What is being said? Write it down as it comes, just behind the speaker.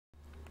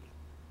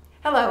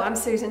Hello, I'm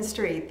Susan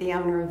Street, the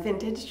owner of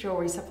Vintage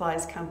Jewelry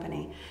Supplies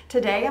Company.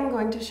 Today I'm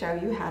going to show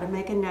you how to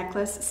make a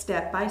necklace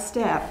step by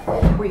step.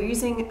 We're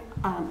using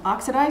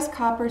oxidized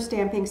copper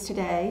stampings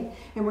today,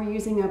 and we're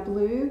using a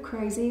blue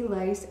crazy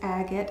lace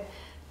agate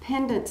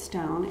pendant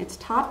stone. It's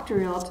top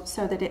drilled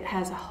so that it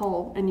has a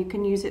hole, and you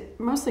can use it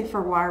mostly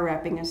for wire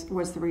wrapping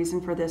was the reason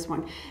for this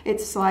one.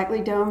 It's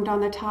slightly domed on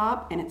the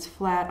top and it's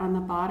flat on the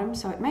bottom,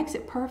 so it makes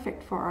it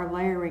perfect for our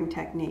layering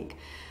technique.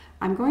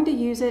 I'm going to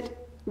use it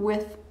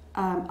with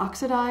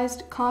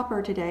oxidized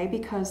copper today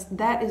because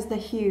that is the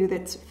hue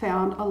that's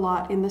found a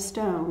lot in the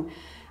stone.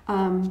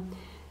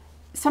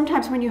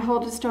 Sometimes when you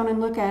hold a stone and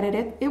look at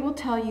it, it will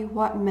tell you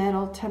what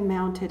metal to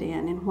mount it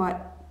in and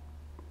what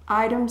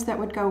items that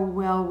would go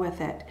well with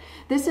it.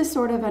 This is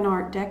sort of an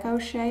Art Deco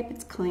shape.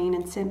 It's clean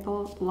and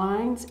simple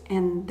lines,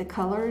 and the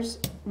colors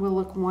will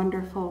look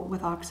wonderful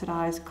with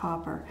oxidized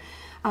copper.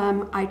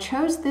 I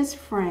chose this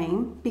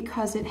frame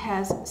because it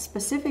has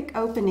specific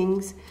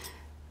openings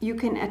you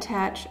can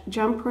attach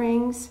jump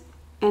rings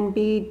and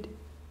bead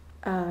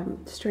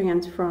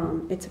strands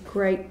from. It's a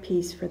great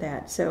piece for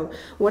that. So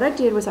what I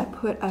did was I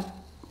put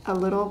a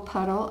little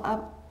puddle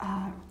of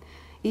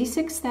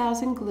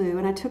E6000 glue,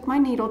 and I took my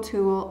needle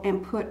tool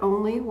and put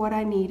only what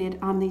I needed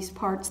on these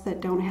parts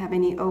that don't have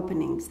any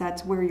openings.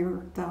 That's where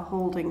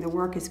the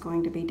work is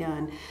going to be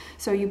done.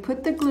 So you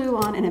put the glue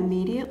on and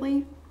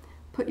immediately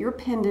put your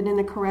pendant in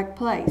the correct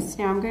place.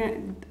 Now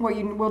what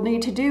you will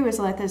need to do is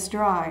let this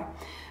dry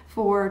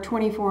for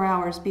 24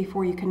 hours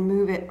before you can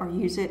move it or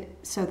use it,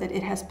 so that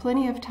it has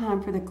plenty of time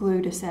for the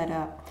glue to set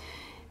up.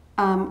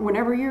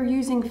 Whenever you're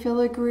using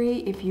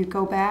filigree, if you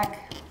go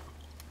back,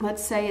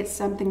 let's say it's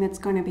something that's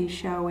going to be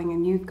showing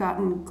and you've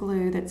gotten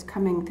glue that's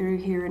coming through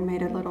here and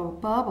made a little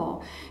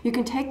bubble, you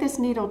can take this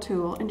needle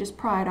tool and just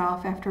pry it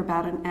off after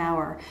about an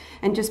hour,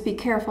 and just be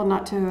careful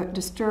not to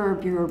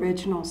disturb your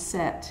original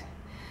set.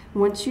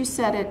 Once you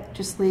set it,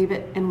 just leave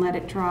it and let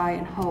it dry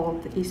and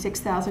hold. The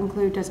E6000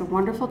 glue does a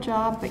wonderful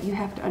job, but you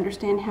have to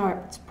understand how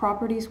its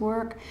properties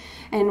work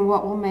and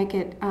what will make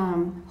it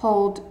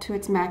hold to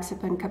its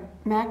maximum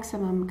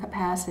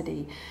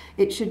capacity.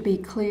 It should be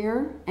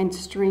clear and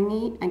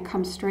stringy and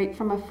come straight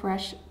from a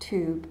fresh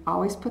tube.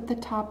 Always put the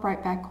top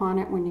right back on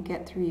it when you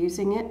get through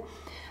using it.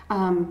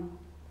 And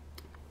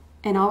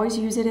always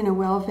use it in a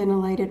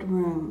well-ventilated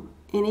room.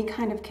 Any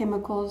kind of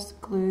chemicals,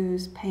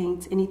 glues,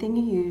 paints, anything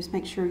you use,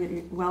 make sure you're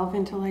in a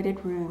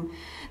well-ventilated room.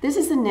 This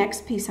is the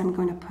next piece I'm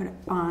going to put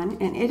on,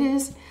 and it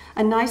is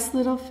a nice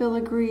little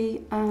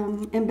filigree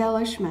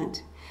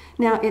embellishment.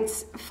 Now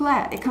it's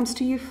flat, it comes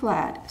to you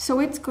flat, so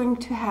it's going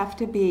to have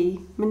to be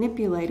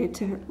manipulated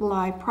to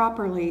lie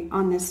properly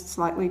on this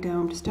slightly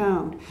domed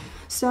stone.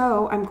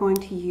 So I'm going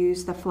to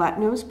use the flat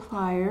nose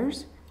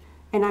pliers,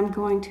 and I'm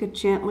going to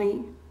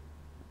gently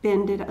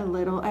bend it a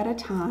little at a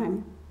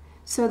time,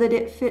 so that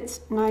it fits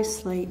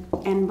nicely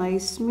and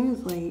lays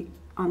smoothly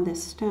on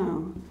this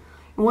stone.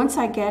 And once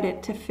I get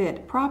it to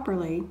fit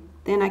properly,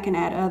 then I can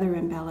add other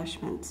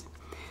embellishments.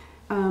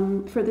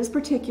 For this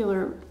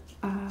particular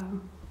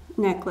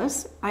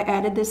necklace, I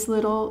added this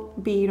little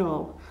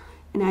beetle.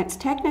 And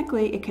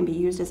it can be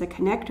used as a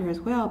connector as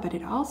well, but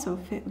it also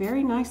fit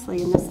very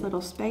nicely in this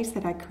little space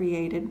that I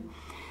created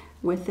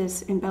with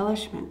this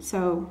embellishment.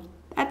 So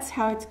that's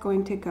how it's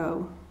going to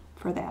go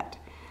for that.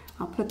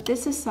 I'll put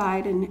this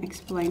aside and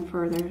explain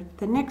further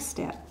the next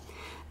step.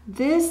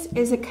 This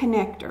is a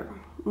connector.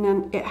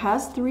 Now, it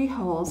has 3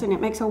 holes and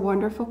it makes a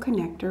wonderful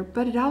connector,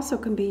 but it also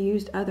can be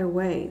used other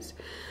ways.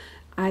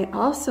 I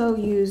also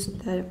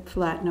used the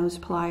flat nose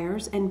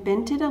pliers and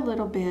bent it a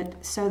little bit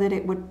so that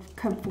it would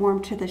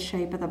conform to the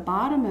shape of the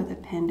bottom of the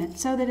pendant,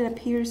 so that it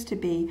appears to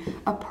be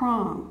a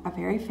prong, a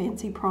very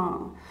fancy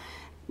prong.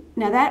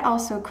 Now that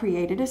also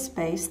created a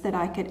space that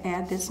I could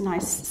add this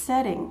nice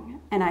setting,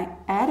 and I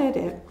added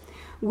it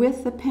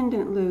with the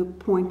pendant loop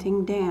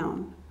pointing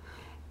down.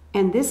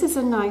 And this is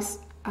a nice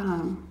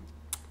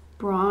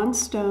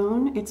bronze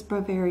stone. It's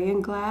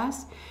Bavarian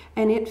glass,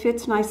 and it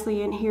fits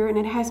nicely in here, and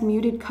it has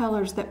muted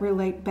colors that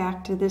relate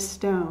back to this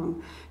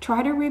stone.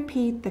 Try to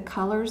repeat the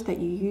colors that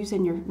you use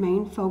in your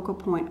main focal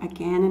point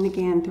again and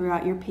again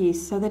throughout your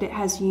piece, so that it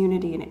has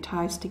unity and it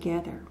ties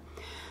together.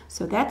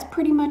 So that's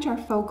pretty much our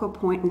focal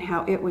point and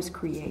how it was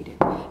created.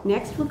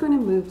 Next, we're going to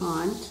move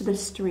on to the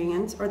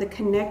strands, or the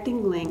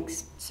connecting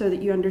links, so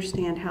that you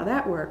understand how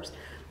that works.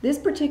 This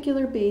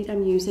particular bead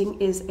I'm using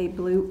is a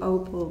blue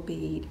opal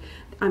bead.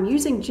 I'm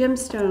using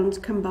gemstones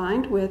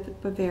combined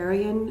with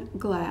Bavarian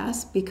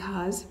glass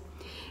because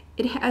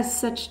it has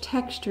such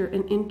texture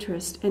and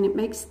interest, and it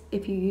makes,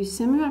 if you use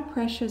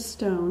semi-precious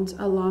stones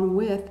along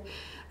with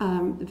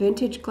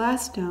vintage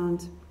glass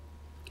stones,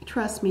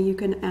 trust me, you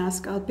can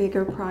ask a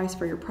bigger price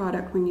for your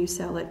product when you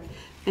sell it,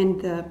 and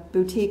the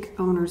boutique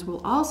owners will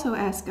also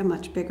ask a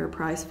much bigger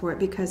price for it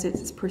because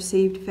it's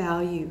perceived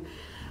value.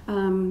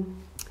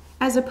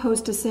 As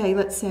opposed to, say,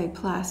 let's say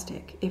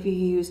plastic. If you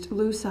used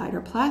lucite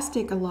or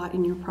plastic a lot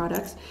in your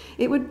products,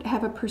 it would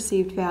have a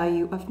perceived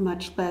value of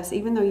much less,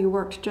 even though you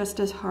worked just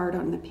as hard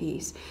on the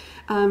piece.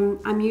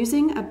 I'm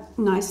using a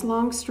nice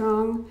long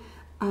strong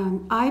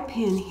eye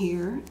pin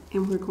here,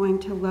 and we're going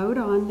to load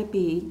on the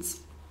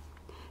beads.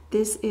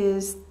 This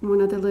is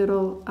one of the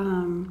little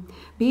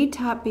bead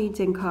top beads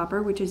in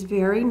copper, which is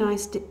very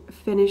nice to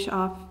finish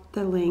off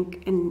the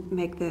link and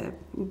make the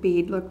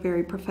bead look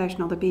very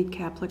professional, the bead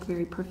cap look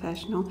very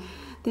professional.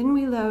 Then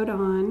we load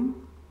on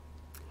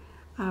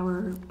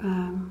our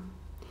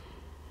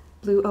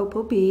blue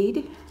opal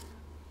bead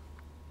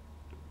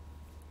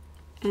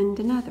and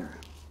another.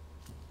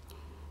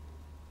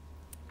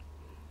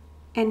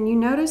 And you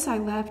notice I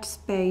left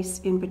space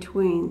in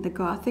between. The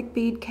Gothic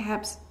bead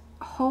caps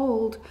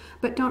hold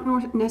but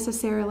don't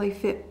necessarily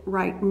fit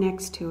right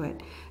next to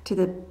it, to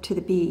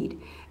the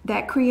bead.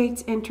 That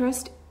creates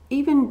interest.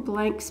 Even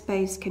blank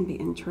space can be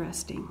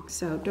interesting,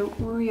 so don't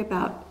worry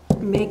about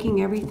making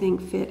everything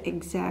fit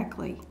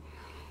exactly.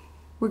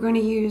 We're going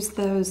to use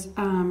those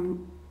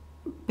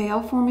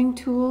bail forming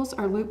tools,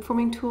 or loop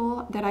forming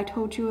tool that I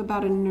told you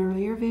about in an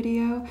earlier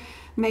video.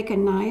 Make a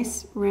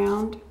nice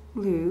round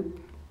loop.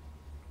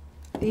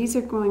 These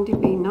are going to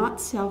be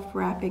not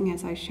self-wrapping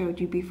as I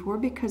showed you before,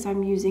 because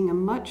I'm using a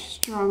much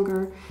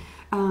stronger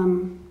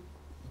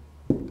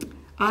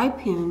eye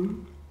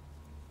pin,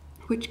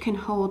 which can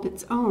hold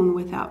its own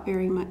without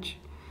very much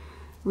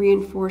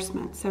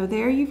reinforcement. So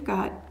there you've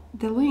got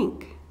the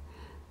link.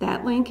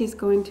 That link is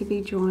going to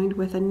be joined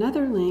with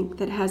another link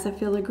that has a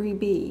filigree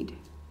bead,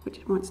 which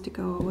wants to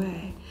go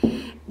away.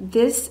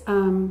 This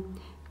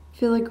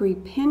filigree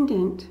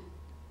pendant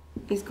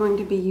is going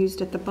to be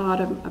used at the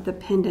bottom of the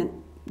pendant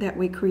that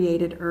we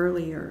created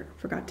earlier.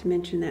 Forgot to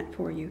mention that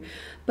for you.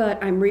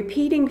 But I'm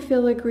repeating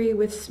filigree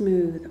with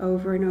smooth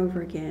over and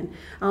over again.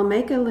 I'll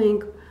make a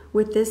link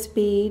with this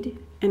bead,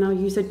 and I'll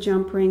use a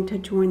jump ring to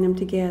join them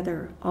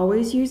together.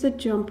 Always use a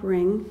jump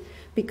ring,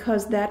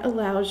 because that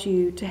allows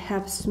you to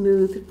have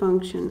smooth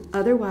function.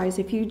 Otherwise,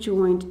 if you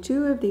joined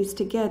two of these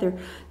together,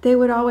 they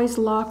would always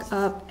lock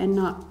up and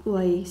not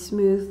lay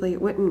smoothly.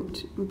 It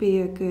wouldn't be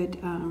a good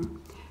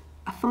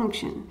a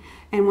function.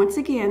 And once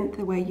again,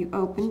 the way you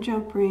open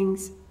jump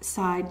rings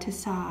side to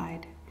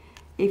side.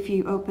 If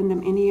you open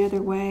them any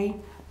other way,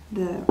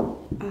 the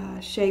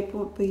shape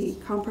will be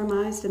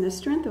compromised and the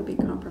strength will be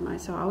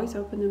compromised. So always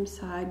open them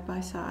side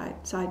by side,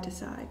 side to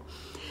side.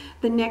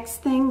 The next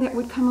thing that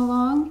would come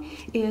along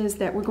is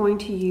that we're going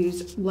to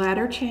use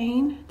ladder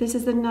chain. This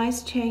is a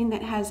nice chain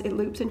that it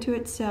loops into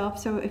itself.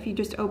 So if you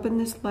just open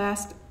this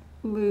last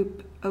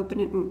loop, open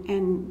it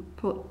and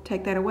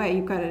take that away,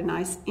 you've got a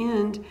nice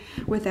end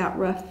without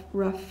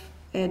rough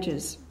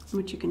edges,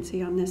 which you can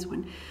see on this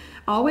one.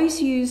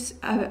 Always use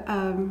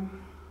a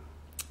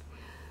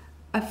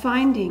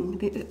finding.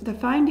 The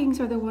findings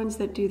are the ones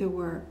that do the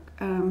work.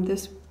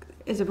 This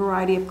is a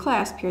variety of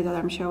clasp here that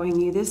I'm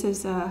showing you. This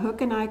is a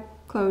hook and eye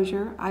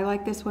closure. I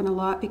like this one a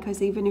lot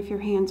because even if your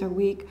hands are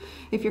weak,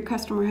 if your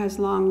customer has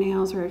long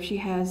nails or if she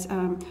has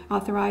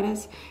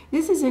arthritis,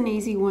 this is an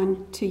easy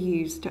one to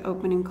use to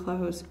open and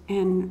close,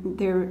 and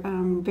they're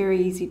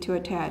very easy to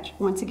attach.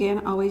 Once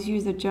again, always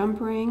use a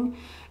jump ring.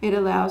 It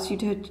allows you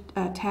to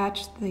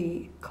attach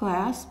the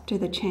clasp to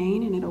the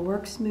chain and it'll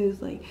work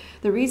smoothly.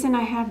 The reason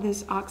I have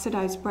this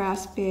oxidized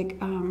brass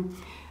big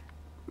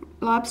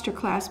lobster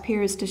clasp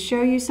here is to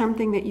show you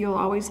something that you'll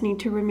always need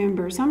to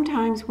remember.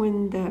 Sometimes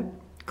when the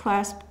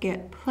clasp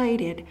get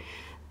plated,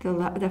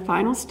 the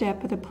final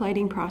step of the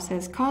plating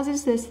process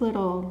causes this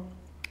little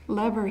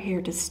lever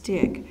here to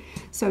stick.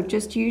 So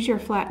just use your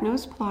flat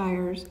nose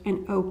pliers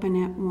and open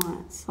it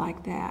once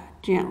like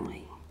that,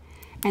 gently.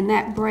 And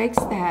that breaks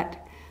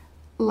that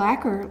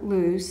lacquer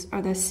loose,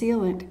 or the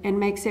sealant, and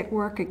makes it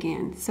work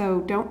again.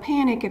 So don't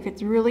panic if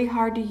it's really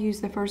hard to use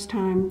the first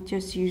time.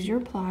 Just use your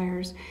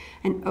pliers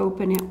and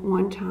open it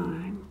one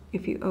time.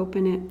 If you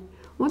open it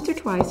once or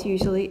twice,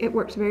 usually it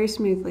works very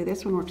smoothly.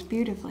 This one works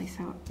beautifully.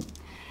 So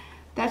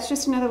that's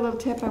just another little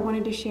tip I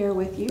wanted to share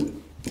with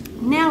you.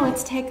 Now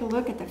let's take a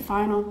look at the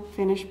final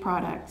finished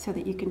product so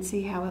that you can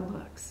see how it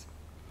looks.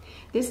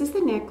 This is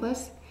the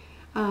necklace.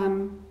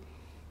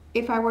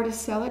 If I were to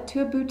sell it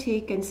to a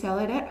boutique and sell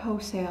it at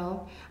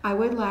wholesale, I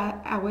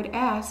would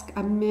ask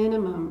a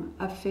minimum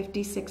of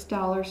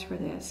 $56 for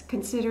this.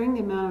 Considering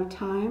the amount of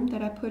time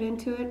that I put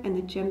into it and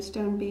the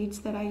gemstone beads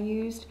that I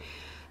used,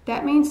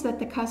 that means that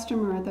the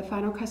customer, the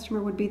final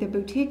customer would be the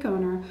boutique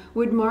owner,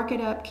 would mark it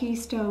up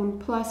keystone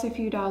plus a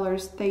few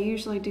dollars. They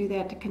usually do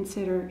that to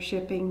consider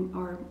shipping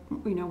or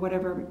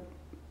whatever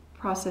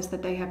process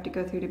that they have to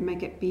go through to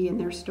make it be in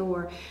their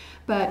store.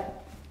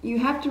 But you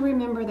have to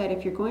remember that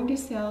if you're going to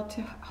sell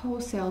to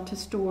wholesale to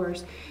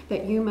stores,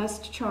 that you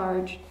must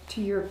charge to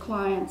your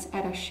clients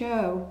at a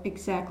show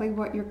exactly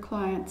what your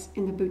clients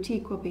in the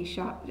boutique will be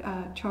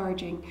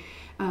charging.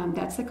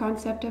 That's the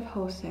concept of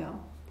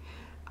wholesale.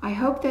 I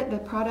hope that the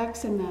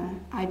products and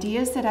the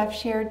ideas that I've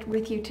shared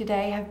with you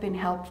today have been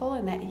helpful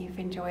and that you've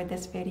enjoyed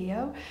this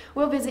video.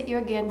 We'll visit you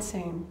again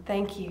soon.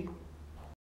 Thank you.